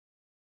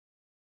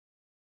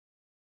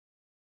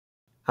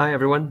Hi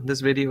everyone,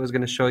 this video is going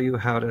to show you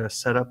how to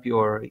set up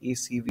your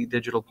ECV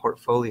digital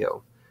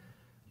portfolio.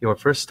 Your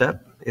first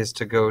step is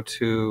to go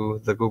to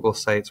the Google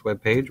Sites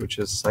webpage, which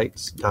is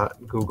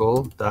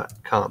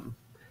sites.google.com.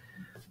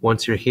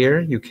 Once you're here,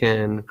 you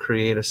can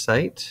create a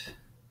site,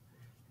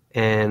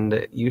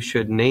 and you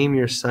should name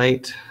your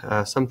site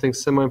something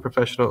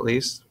semi-professional at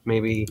least,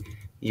 maybe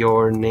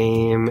your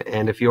name,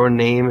 and if your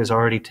name is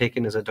already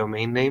taken as a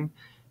domain name,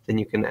 then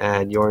you can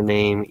add your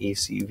name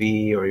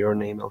ECV or your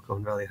name El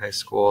Cajon Valley High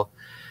School.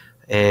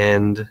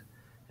 And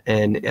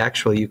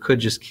actually you could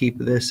just keep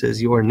this as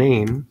your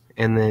name,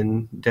 and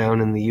then down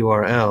in the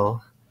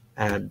URL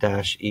add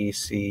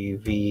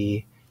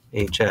 -ECVHS.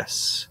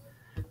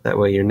 That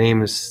way your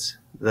name is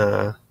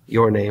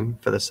your name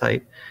for the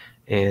site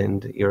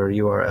and your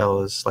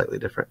URL is slightly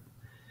different.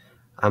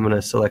 I'm going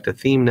to select a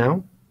theme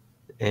now,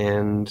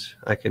 and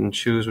I can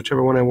choose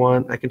whichever one I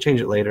want. I can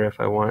change it later if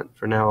I want.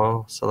 For now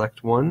I'll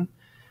select one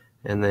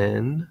and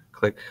then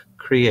click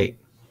Create.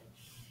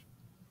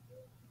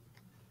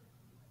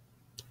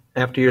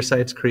 After your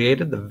site's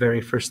created, the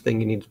very first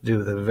thing you need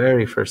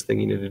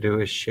to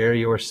do is share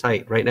your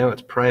site. Right now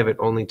it's private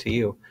only to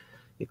you.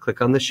 You click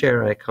on the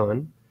share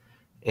icon,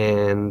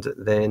 and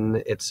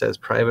then it says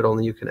private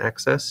only you can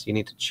access. You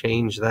need to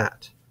change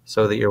that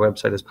so that your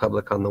website is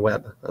public on the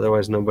web.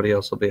 Otherwise nobody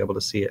else will be able to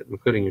see it,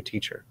 including your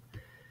teacher.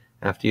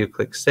 After you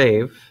click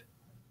save,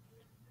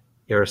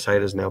 your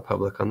site is now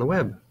public on the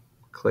web.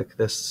 Click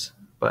this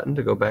button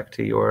to go back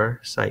to your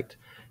site.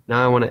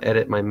 Now I want to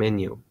edit my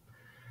menu.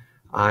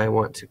 I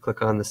want to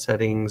click on the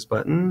settings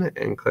button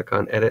and click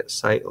on edit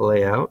site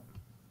layout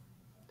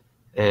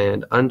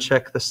and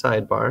uncheck the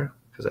sidebar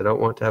because I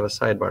don't want to have a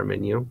sidebar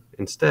menu.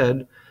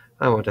 Instead,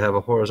 I want to have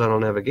a horizontal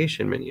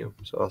navigation menu,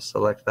 so I'll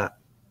select that.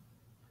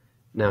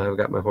 Now I've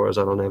got my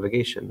horizontal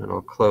navigation, and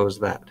I'll close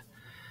that.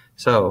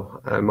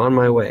 So I'm on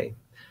my way.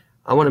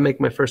 I want to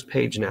make my first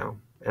page now,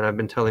 and I've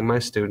been telling my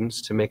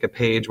students to make a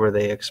page where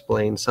they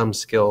explain some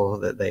skill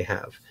that they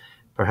have.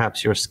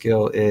 Perhaps your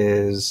skill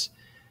is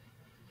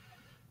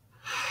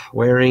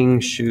wearing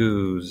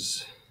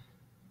shoes.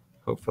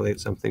 Hopefully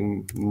it's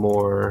something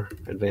more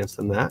advanced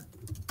than that.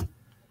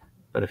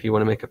 But if you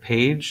want to make a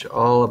page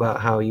all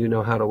about how you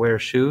know how to wear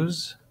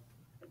shoes,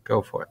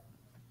 go for it.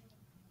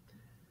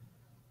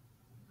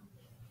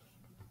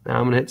 Now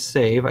I'm going to hit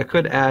save. I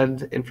could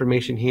add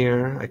information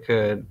here. I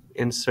could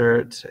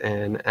insert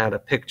and add a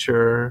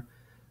picture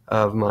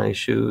of my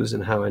shoes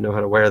and how I know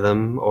how to wear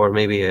them, or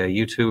maybe a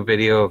YouTube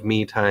video of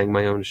me tying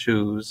my own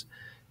shoes,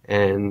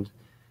 and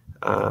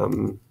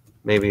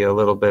maybe a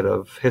little bit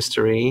of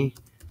history.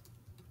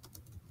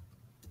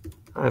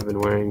 I've been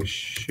wearing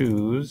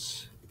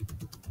shoes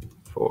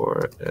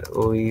for at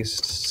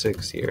least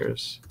 6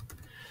 years.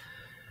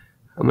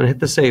 I'm going to hit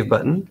the save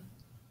button,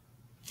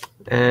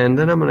 and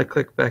then I'm going to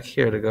click back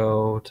here to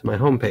go to my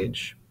home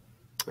page.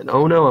 And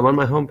oh no, I'm on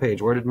my home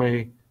page. Where did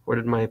my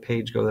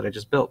page go that I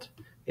just built?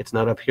 It's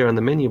not up here on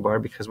the menu bar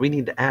because we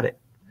need to add it.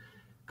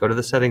 Go to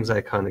the settings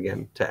icon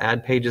again. To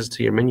add pages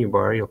to your menu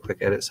bar, you'll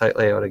click edit site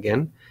layout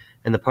again.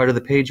 And the part of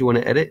the page you want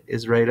to edit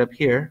is right up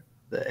here,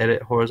 the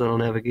edit horizontal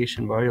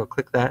navigation bar. You'll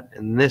click that,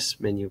 and this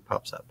menu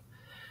pops up.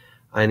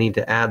 I need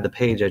to add the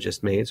page I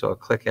just made, so I'll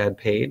click add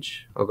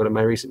page. I'll go to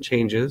my recent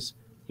changes.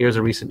 Here's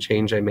a recent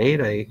change I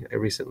made. I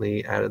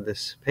recently added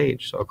this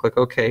page, so I'll click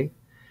OK.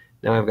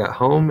 Now I've got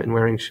home and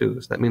wearing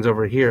shoes. That means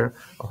over here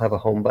I'll have a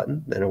home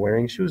button, then a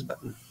wearing shoes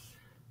button.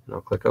 And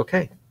I'll click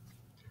OK.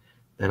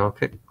 Then I'll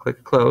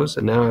click close,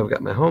 and now I've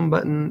got my home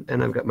button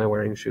and I've got my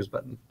wearing shoes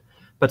button.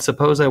 But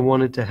suppose I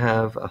wanted to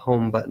have a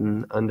home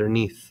button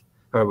underneath,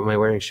 or my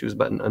wearing shoes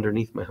button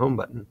underneath my home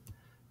button.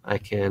 I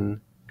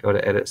can go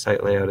to edit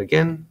site layout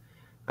again.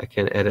 I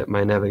can edit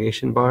my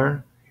navigation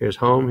bar. Here's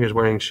home, here's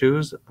wearing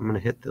shoes. I'm going to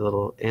hit the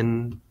little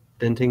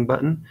indenting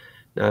button.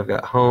 Now I've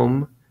got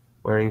home,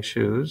 wearing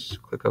shoes.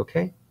 Click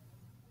OK.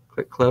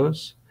 Click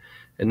close.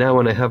 And now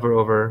when I hover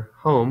over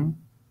home,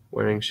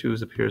 wearing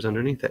shoes appears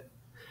underneath it.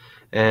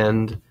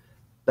 And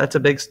that's a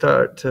big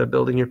start to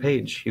building your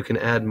page. You can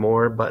add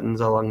more buttons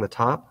along the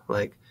top,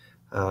 like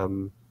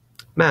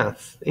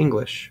math,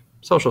 English,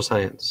 social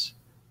science,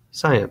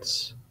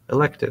 science,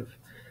 elective.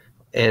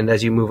 And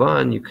as you move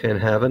on, you can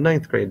have a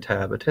 9th grade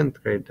tab, a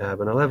 10th grade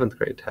tab, an 11th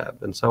grade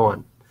tab, and so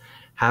on.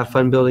 Have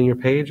fun building your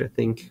page. I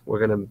think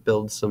we're going to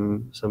build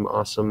some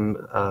awesome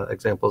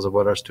examples of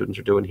what our students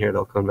are doing here at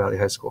El Cajon Valley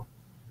High School.